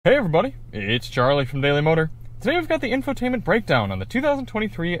Hey everybody, it's Charlie from Daily Motor. Today we've got the infotainment breakdown on the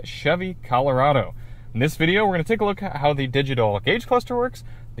 2023 Chevy Colorado. In this video we're going to take a look at how the digital gauge cluster works,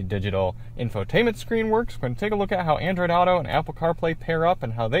 the digital infotainment screen works, we're going to take a look at how Android Auto and Apple CarPlay pair up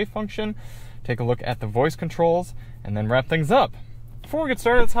and how they function, take a look at the voice controls, and then wrap things up. Before we get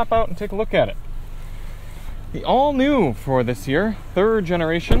started, let's hop out and take a look at it. The all new for this year, third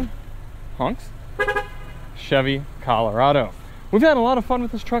generation, honks, Chevy Colorado. We've had a lot of fun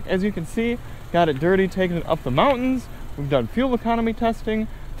with this truck, as you can see. Got it dirty, taking it up the mountains. We've done fuel economy testing,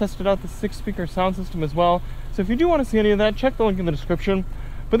 tested out the 6-speaker sound system as well. So if you do want to see any of that, check the link in the description.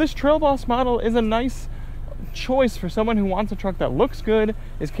 But this Trail Boss model is a nice choice for someone who wants a truck that looks good,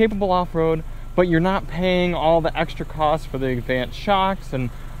 is capable off-road, but you're not paying all the extra costs for the advanced shocks and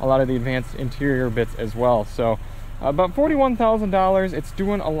a lot of the advanced interior bits as well. So about $41,000, it's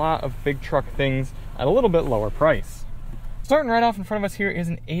doing a lot of big truck things at a little bit lower price. Starting right off in front of us here is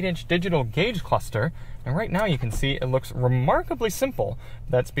an 8-inch digital gauge cluster, and right now you can see it looks remarkably simple.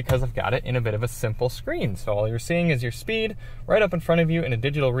 That's because I've got it in a bit of a simple screen. So all you're seeing is your speed right up in front of you in a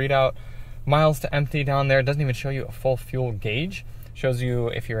digital readout. Miles to empty down there. It doesn't even show you a full fuel gauge. It shows you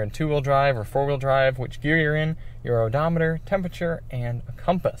if you're in 2-wheel drive or 4-wheel drive, which gear you're in, your odometer, temperature, and a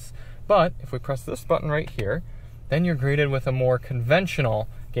compass. But if we press this button right here, then you're greeted with a more conventional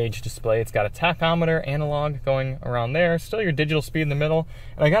gauge display. It's got a tachometer analog going around there, still your digital speed in the middle.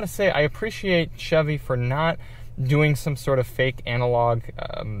 And I gotta say, I appreciate Chevy for not doing some sort of fake analog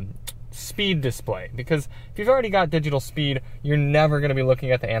speed display, because if you've already got digital speed, you're never gonna be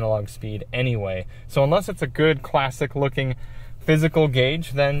looking at the analog speed anyway. So unless it's a good classic looking physical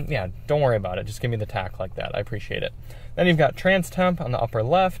gauge, then yeah, don't worry about it. Just give me the tach like that. I appreciate it. Then you've got trans temp on the upper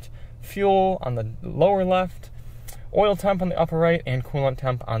left, fuel on the lower left, oil temp on the upper right, and coolant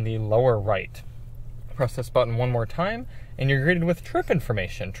temp on the lower right. Press this button one more time, and you're greeted with trip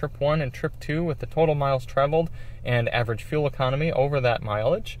information. Trip 1 and Trip 2 with the total miles traveled and average fuel economy over that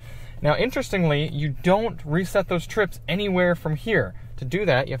mileage. Now, interestingly, you don't reset those trips anywhere from here. To do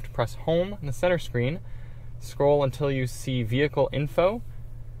that, you have to press Home in the center screen, scroll until you see Vehicle Info,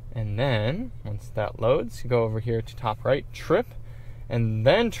 and then, once that loads, you go over here to top right, Trip, and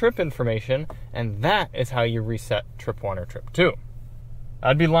then trip information, and that is how you reset Trip 1 or Trip 2.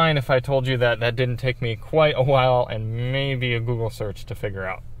 I'd be lying if I told you that that didn't take me quite a while and maybe a Google search to figure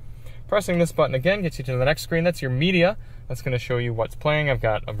out. Pressing this button again gets you to the next screen. That's your media. That's going to show you what's playing. I've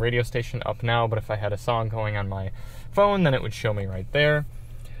got a radio station up now, but if I had a song going on my phone, then it would show me right there.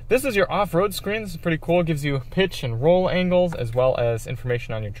 This is your off-road screen. This is pretty cool. It gives you pitch and roll angles, as well as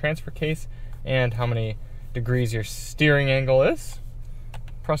information on your transfer case and how many degrees your steering angle is.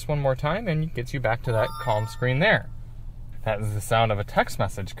 Press one more time and it gets you back to that calm screen there. That is the sound of a text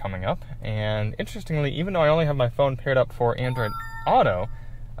message coming up, and interestingly, even though I only have my phone paired up for Android Auto,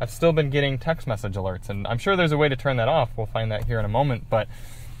 I've still been getting text message alerts, and I'm sure there's a way to turn that off. We'll find that here in a moment, but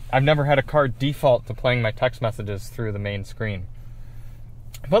I've never had a car default to playing my text messages through the main screen.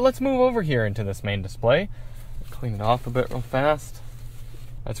 But let's move over here into this main display. Clean it off a bit real fast.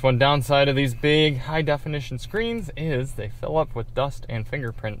 That's one downside of these big high-definition screens is they fill up with dust and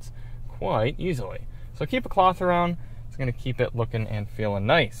fingerprints quite easily. So keep a cloth around. It's going to keep it looking and feeling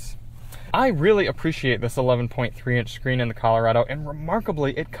nice. I really appreciate this 11.3-inch screen in the Colorado, and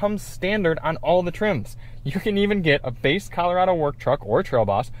remarkably, it comes standard on all the trims. You can even get a base Colorado work truck or Trail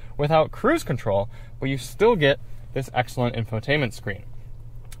Boss without cruise control, but you still get this excellent infotainment screen.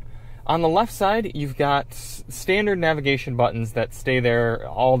 On the left side, you've got standard navigation buttons that stay there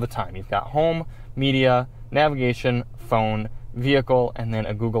all the time. You've got Home, Media, Navigation, Phone, Vehicle, and then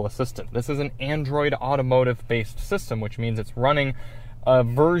a Google Assistant. This is an Android Automotive-based system, which means it's running a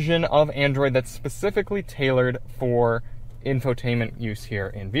version of Android that's specifically tailored for infotainment use here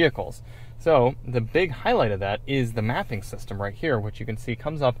in vehicles. So the big highlight of that is the mapping system right here, which you can see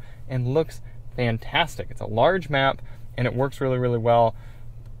comes up and looks fantastic. It's a large map, and it works really, really well.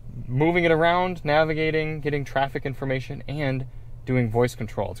 Moving it around, navigating, getting traffic information, and doing voice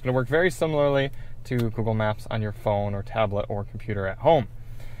control. It's going to work very similarly to Google Maps on your phone or tablet or computer at home.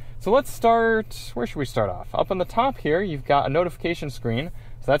 So let's start, where should we start off? Up on the top here, you've got a notification screen.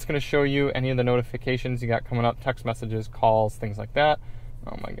 So that's going to show you any of the notifications you got coming up, text messages, calls, things like that.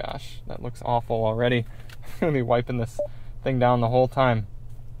 Oh my gosh, that looks awful already. I'm going to be wiping this thing down the whole time.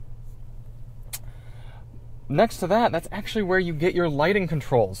 Next to that, that's actually where you get your lighting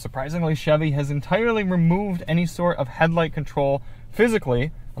controls. Surprisingly, Chevy has entirely removed any sort of headlight control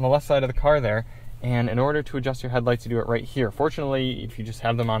physically on the left side of the car there. And in order to adjust your headlights, you do it right here. Fortunately, if you just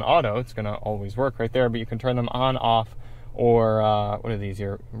have them on auto, it's going to always work right there. But you can turn them on, off, or what are these?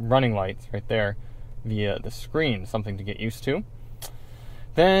 Your running lights right there via the screen. Something to get used to.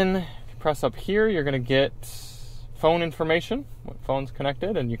 Then if you press up here, you're going to get phone information, what phone's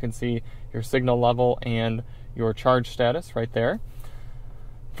connected, and you can see your signal level and your charge status right there.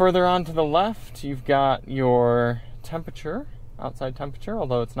 Further on to the left, you've got your temperature, outside temperature,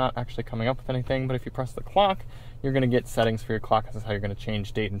 although it's not actually coming up with anything, but if you press the clock, you're going to get settings for your clock. This is how you're going to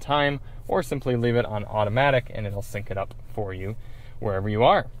change date and time, or simply leave it on automatic and it'll sync it up for you wherever you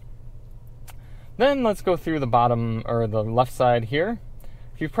are. Then let's go through the bottom, or the left side here.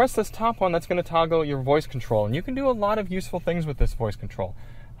 If you press this top one, that's going to toggle your voice control, and you can do a lot of useful things with this voice control.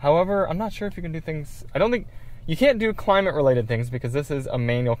 However, I'm not sure if you can do things, you can't do climate related things because this is a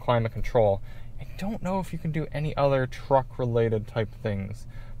manual climate control. I don't know if you can do any other truck related type things,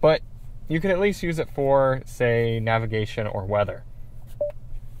 but you can at least use it for, say, navigation or weather.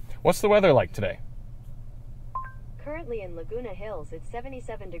 What's the weather like today? Currently in Laguna Hills, it's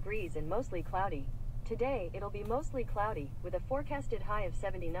 77 degrees and mostly cloudy. Today, it'll be mostly cloudy, with a forecasted high of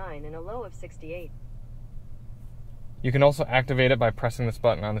 79 and a low of 68. You can also activate it by pressing this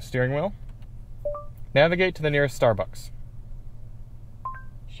button on the steering wheel. Navigate to the nearest Starbucks.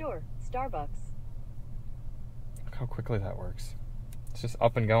 Sure, Starbucks. Look how quickly that works. It's just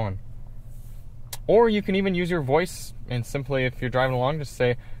up and going. Or you can even use your voice and simply, if you're driving along, just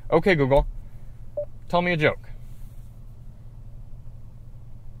say, "Okay, Google, tell me a joke."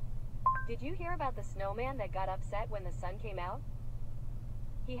 Did you hear about the snowman that got upset when the sun came out?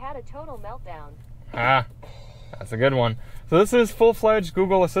 He had a total meltdown. Ah, that's a good one. So this is full-fledged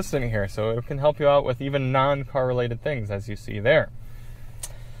Google Assistant here, so it can help you out with even non-car related things, as you see there.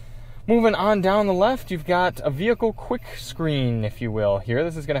 Moving on down the left, you've got a vehicle quick screen, if you will, here.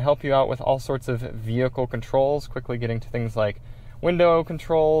 This is going to help you out with all sorts of vehicle controls, quickly getting to things like window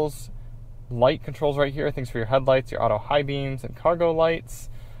controls, light controls right here, things for your headlights, your auto high beams, and cargo lights.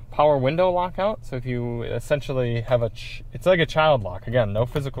 Power window lockout, so if you essentially have it's like a child lock. Again, no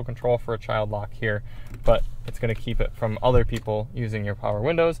physical control for a child lock here, but it's going to keep it from other people using your power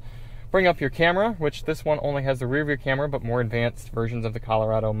windows. Bring up your camera, which this one only has the rear view camera, but more advanced versions of the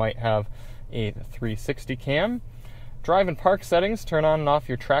Colorado might have a 360 cam. Drive and park settings, turn on and off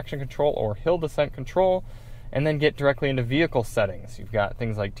your traction control or hill descent control, and then get directly into vehicle settings. You've got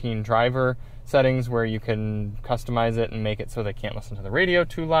things like teen driver settings where you can customize it and make it so they can't listen to the radio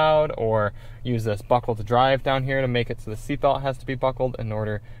too loud, or use this buckle to drive down here to make it so the seatbelt has to be buckled in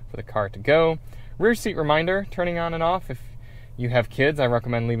order for the car to go. Rear seat reminder, turning on and off. If you have kids, I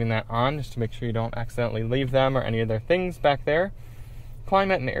recommend leaving that on just to make sure you don't accidentally leave them or any of their things back there.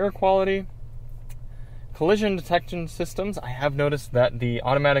 Climate and air quality. Collision detection systems. I have noticed that the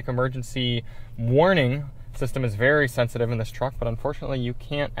automatic emergency warning system is very sensitive in this truck, but unfortunately you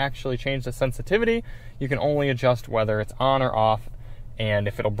can't actually change the sensitivity. You can only adjust whether it's on or off and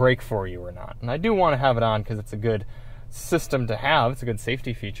if it'll brake for you or not. And I do want to have it on because it's a good system to have. It's a good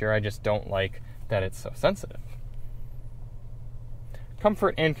safety feature. I just don't like that it's so sensitive.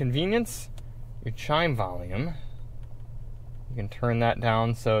 Comfort and convenience. Your chime volume. You can turn that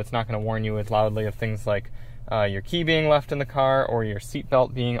down so it's not going to warn you as loudly of things like your key being left in the car or your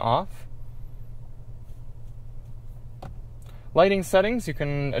seatbelt being off. Lighting settings, you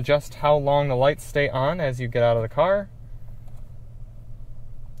can adjust how long the lights stay on as you get out of the car.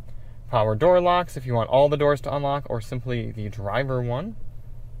 Power door locks if you want all the doors to unlock or simply the driver one.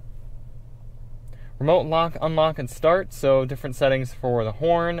 Remote lock, unlock, and start, so different settings for the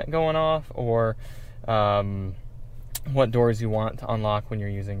horn going off or what doors you want to unlock when you're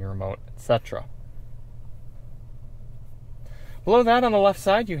using your remote, etc. Below that on the left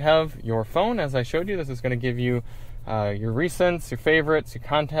side you have your phone. As I showed you, this is going to give you your recents, your favorites, your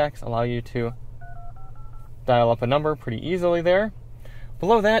contacts, allow you to dial up a number pretty easily there.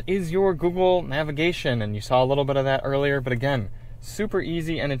 Below that is your Google navigation, and you saw a little bit of that earlier, but again, super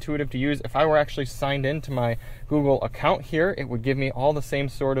easy and intuitive to use. If I were actually signed into my Google account here, it would give me all the same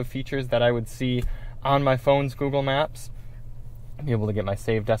sort of features that I would see on my phone's Google Maps. I'd be able to get my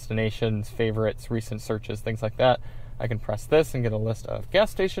saved destinations, favorites, recent searches, things like that. I can press this and get a list of gas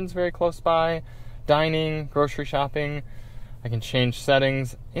stations very close by, dining, grocery shopping. I can change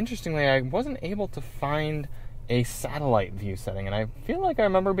settings. Interestingly, I wasn't able to find a satellite view setting, and I feel like I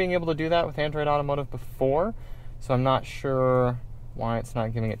remember being able to do that with Android Automotive before, so I'm not sure why it's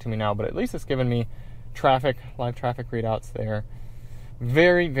not giving it to me now, but at least it's given me traffic, live traffic readouts there.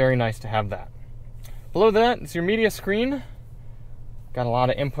 Very, very nice to have that. Below that is your media screen. Got a lot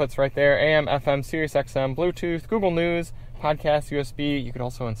of inputs right there. AM, FM, Sirius XM, Bluetooth, Google News, podcast, USB. You could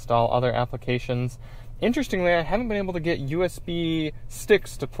also install other applications. Interestingly, I haven't been able to get USB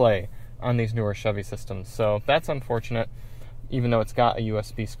sticks to play on these newer Chevy systems, so that's unfortunate, even though it's got a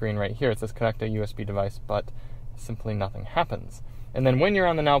USB screen right here. It says connect a USB device, but simply nothing happens. And then when you're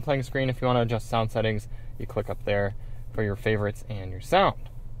on the Now Playing screen, if you want to adjust sound settings, you click up there for your favorites and your sound.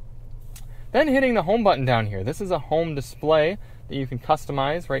 Then hitting the home button down here. This is a home display that you can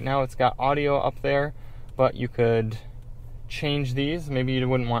customize. Right now it's got audio up there, but you could change these. Maybe you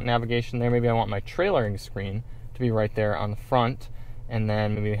wouldn't want navigation there. Maybe I want my trailering screen to be right there on the front. And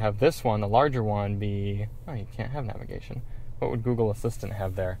then maybe have this one, the larger one, be... Oh, you can't have navigation. What would Google Assistant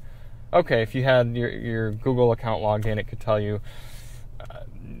have there? Okay, if you had your Google account logged in, it could tell you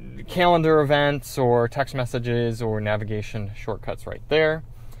calendar events or text messages or navigation shortcuts right there.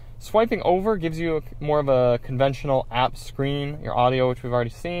 Swiping over gives you more of a conventional app screen. Your audio, which we've already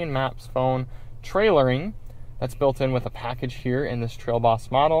seen, maps, phone, trailering. That's built in with a package here in this Trail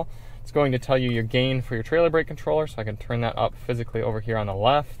Boss model. It's going to tell you your gain for your trailer brake controller, so I can turn that up physically over here on the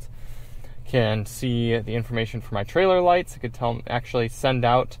left. Can see the information for my trailer lights. It could actually send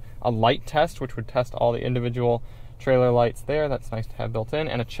out a light test, which would test all the individual trailer lights there. That's nice to have built in.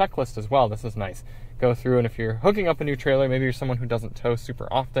 And a checklist as well. This is nice. Go through, and if you're hooking up a new trailer, maybe you're someone who doesn't tow super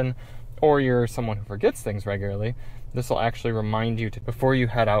often, or you're someone who forgets things regularly, this will actually remind you before you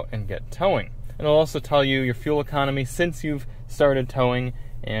head out and get towing. And it'll also tell you your fuel economy since you've started towing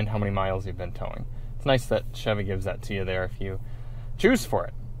and how many miles you've been towing. It's nice that Chevy gives that to you there if you choose for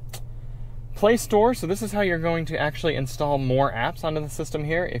it. Play Store, so this is how you're going to actually install more apps onto the system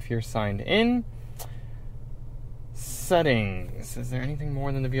here if you're signed in. Settings, is there anything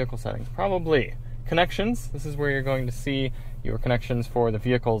more than the vehicle settings? Probably. Connections, this is where you're going to see your connections for the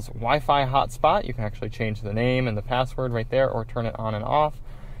vehicle's Wi-Fi hotspot. You can actually change the name and the password right there or turn it on and off.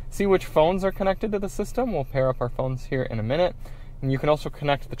 See which phones are connected to the system. We'll pair up our phones here in a minute. And you can also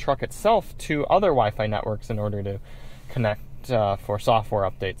connect the truck itself to other Wi-Fi networks in order to connect for software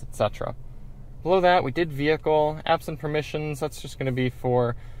updates, etc. Below that, we did vehicle, apps and permissions. That's just going to be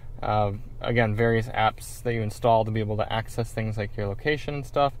for, again, various apps that you install to be able to access things like your location and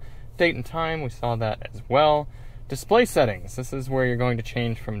stuff. Date and time, we saw that as well. Display settings, this is where you're going to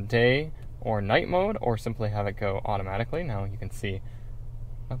change from day or night mode, or simply have it go automatically. Now you can see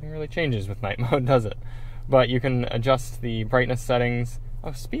nothing really changes with night mode, does it? But you can adjust the brightness settings.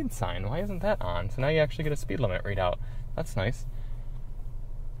 Oh, speed sign, why isn't that on? So now you actually get a speed limit readout. That's nice.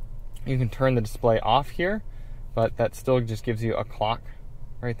 You can turn the display off here, but that still just gives you a clock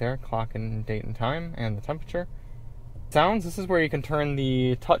right there, clock and date and time, and the temperature. Sounds, this is where you can turn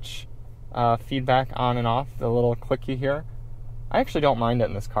the touch feedback on and off, the little clicky here. I actually don't mind it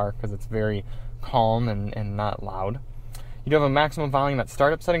in this car because it's very calm and not loud. You do have a maximum volume at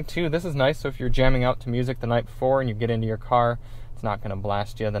startup setting too. This is nice, so if you're jamming out to music the night before and you get into your car, it's not going to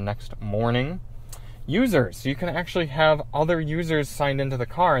blast you the next morning. Users, so you can actually have other users signed into the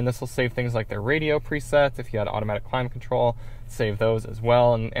car, and this will save things like their radio presets. If you had automatic climate control, save those as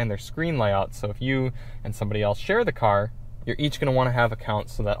well, and their screen layout. So if you and somebody else share the car, you're each going to want to have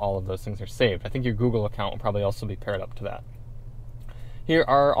accounts so that all of those things are saved. I think your Google account will probably also be paired up to that. Here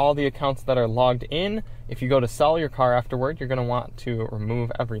are all the accounts that are logged in. If you go to sell your car afterward, you're going to want to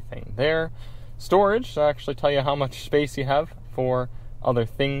remove everything there. Storage, so actually tell you how much space you have for other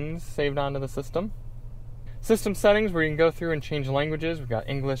things saved onto the system. System settings, where you can go through and change languages. We've got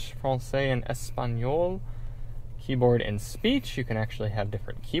English, Francais, and Espanol. Keyboard and speech, you can actually have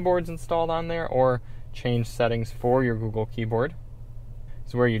different keyboards installed on there, or change settings for your Google keyboard. This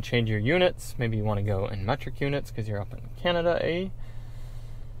is where you change your units. Maybe you want to go in metric units because you're up in Canada, eh?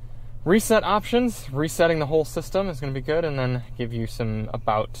 Reset options, resetting the whole system is going to be good, and then give you some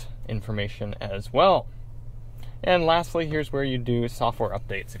about information as well. And lastly, here's where you do software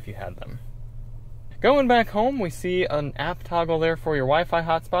updates if you had them. Going back home, we see an app toggle there for your Wi-Fi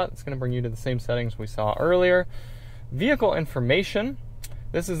hotspot. It's going to bring you to the same settings we saw earlier. Vehicle information.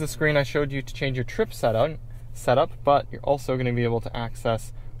 This is the screen I showed you to change your trip setup, but you're also going to be able to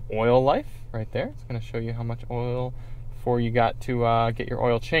access oil life right there. It's going to show you how much oil before you got to get your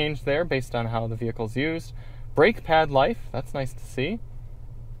oil changed there based on how the vehicle's used. Brake pad life, that's nice to see.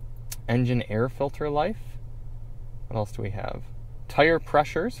 Engine air filter life. What else do we have? Tire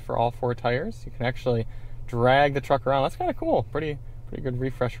pressures for all 4 tires. You can actually drag the truck around. That's kind of cool. Pretty good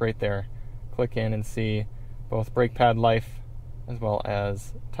refresh right there. Click in and see both brake pad life as well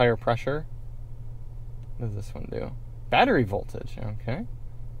as tire pressure. What does this one do? Battery voltage, okay.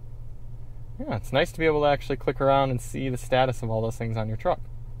 Yeah, it's nice to be able to actually click around and see the status of all those things on your truck.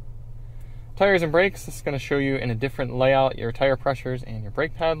 Tires and brakes, this is going to show you in a different layout your tire pressures and your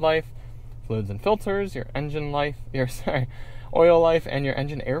brake pad life. Fluids and filters, your engine life, oil life, and your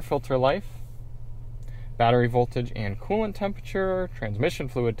engine air filter life. Battery voltage and coolant temperature, transmission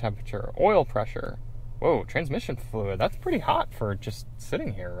fluid temperature, oil pressure. Whoa, transmission fluid, that's pretty hot for just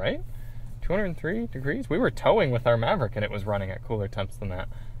sitting here, right? 203 degrees? We were towing with our Maverick and it was running at cooler temps than that.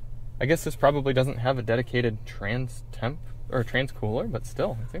 I guess this probably doesn't have a dedicated trans temp or trans cooler, but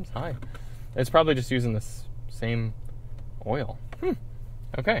still, it seems high. It's probably just using this same oil.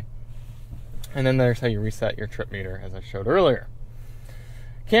 Okay. And then there's how you reset your trip meter, as I showed earlier.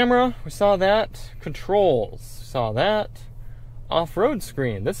 Camera, we saw that. Controls, saw that. Off-road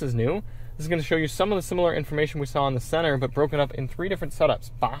screen, this is new. This is going to show you some of the similar information we saw in the center, but broken up in 3 different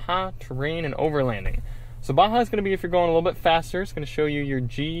setups: Baja, terrain, and overlanding. So Baja is going to be if you're going a little bit faster. It's going to show you your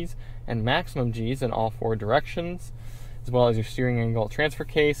G's and maximum G's in all 4 directions, as well as your steering angle transfer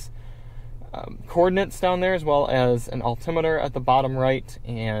case, coordinates down there, as well as an altimeter at the bottom right,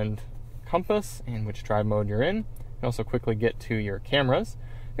 and compass, and which drive mode you're in. You can also quickly get to your cameras.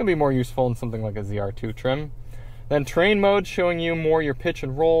 It's going to be more useful in something like a ZR2 trim. Then terrain mode, showing you more your pitch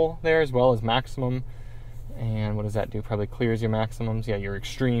and roll there, as well as maximum. And what does that do? Probably clears your maximums, yeah, your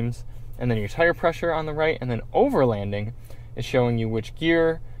extremes. And then your tire pressure on the right. And then overlanding is showing you which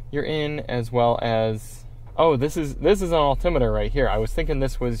gear you're in, as well as, oh, this is an altimeter right here. I was thinking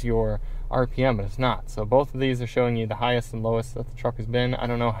this was your RPM, but it's not. So both of these are showing you the highest and lowest that the truck has been. I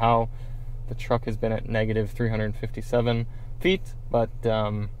don't know how the truck has been at negative 357 feet, but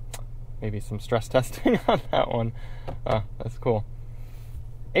maybe some stress testing on that one. That's cool.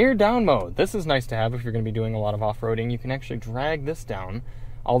 Air down mode. This is nice to have if you're going to be doing a lot of off-roading. You can actually drag this down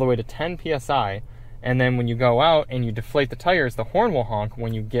all the way to 10 psi, and then when you go out and you deflate the tires, the horn will honk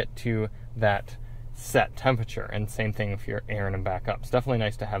when you get to that set temperature. And same thing if you're airing them back up. It's definitely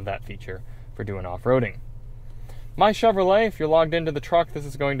nice to have that feature for doing off-roading. My Chevrolet, if you're logged into the truck, this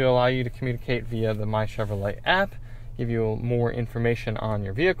is going to allow you to communicate via the My Chevrolet app, give you more information on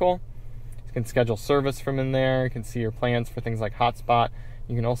your vehicle. You can schedule service from in there. You can see your plans for things like hotspot.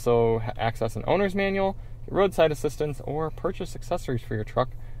 You can also access an owner's manual, get roadside assistance, or purchase accessories for your truck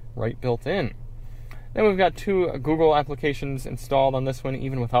right built in. Then we've got 2 Google applications installed on this one,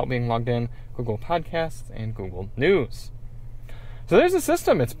 even without being logged in: Google Podcasts and Google News. So there's a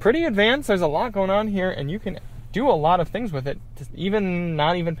system. It's pretty advanced. There's a lot going on here, and you can do a lot of things with it, even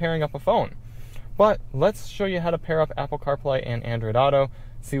not even pairing up a phone. But let's show you how to pair up Apple CarPlay and Android Auto,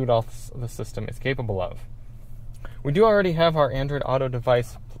 see what else the system is capable of. We do already have our Android Auto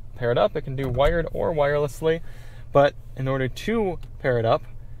device paired up. It can do wired or wirelessly, but in order to pair it up,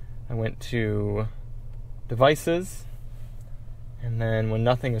 I went to Devices, and then when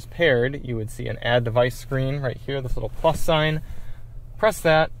nothing is paired, you would see an Add Device screen right here, this little plus sign. Press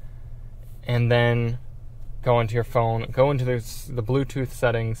that, and then go into your phone, go into the Bluetooth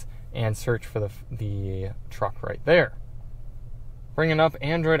settings, and search for the truck right there. Bringing up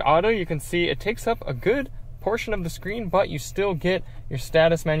Android Auto, you can see it takes up a good portion of the screen, but you still get your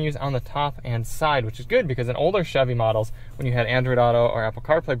status menus on the top and side, which is good because in older Chevy models, when you had Android Auto or Apple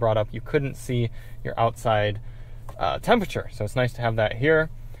CarPlay brought up, you couldn't see your outside temperature. So it's nice to have that here.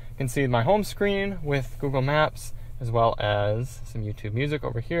 You can see my home screen with Google Maps, as well as some YouTube music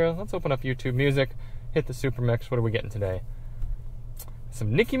over here. Let's open up YouTube music, hit the Super Mix. What are we getting today?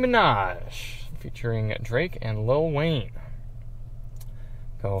 Some Nicki Minaj featuring Drake and Lil Wayne.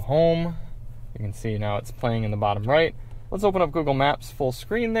 Go home. You can see now it's playing in the bottom right. Let's open up Google Maps full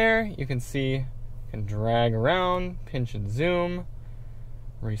screen there. You can see, you can drag around, pinch and zoom,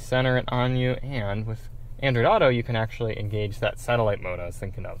 recenter it on you, and with Android Auto, you can actually engage that satellite mode I was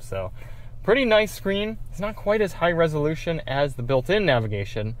thinking of. So, pretty nice screen. It's not quite as high resolution as the built-in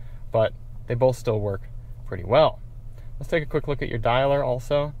navigation, but they both still work pretty well. Let's take a quick look at your dialer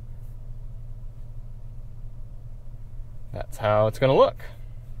also. That's how it's going to look.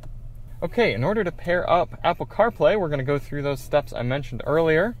 Okay, in order to pair up Apple CarPlay, we're going to go through those steps I mentioned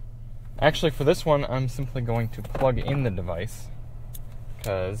earlier. Actually, for this one, I'm simply going to plug in the device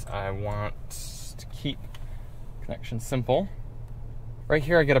because I want to keep connection simple. Right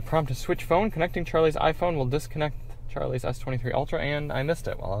here, I get a prompt to switch phone. Connecting Charlie's iPhone will disconnect Charlie's S23 Ultra, and I missed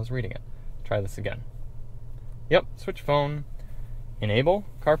it while I was reading it. Try this again. Yep, switch phone. Enable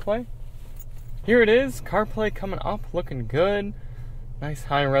CarPlay. Here it is, CarPlay coming up, looking good. Nice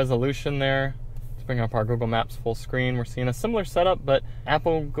high resolution there. Let's bring up our Google Maps full screen. We're seeing a similar setup, but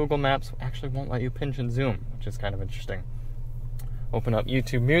Apple Google Maps actually won't let you pinch and zoom, which is kind of interesting. Open up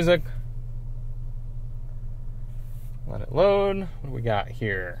YouTube Music. Let it load. What do we got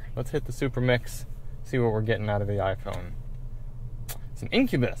here? Let's hit the Super Mix, see what we're getting out of the iPhone. Some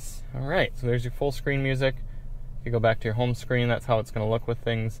Incubus. All right, so there's your full screen music. If you go back to your home screen, that's how it's going to look with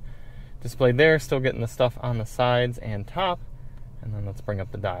things displayed there. Still getting the stuff on the sides and top. And then let's bring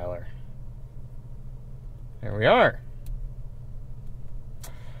up the dialer. There we are.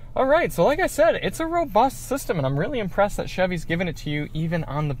 Alright, so like I said, it's a robust system, and I'm really impressed that Chevy's given it to you even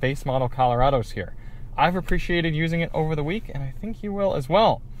on the base model Colorados here. I've appreciated using it over the week, and I think you will as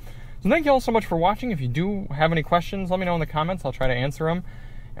well. So thank you all so much for watching. If you do have any questions, let me know in the comments. I'll try to answer them,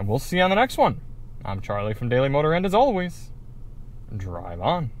 and we'll see you on the next one. I'm Charlie from Daily Motor, and as always, drive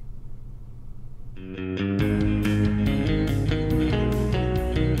on.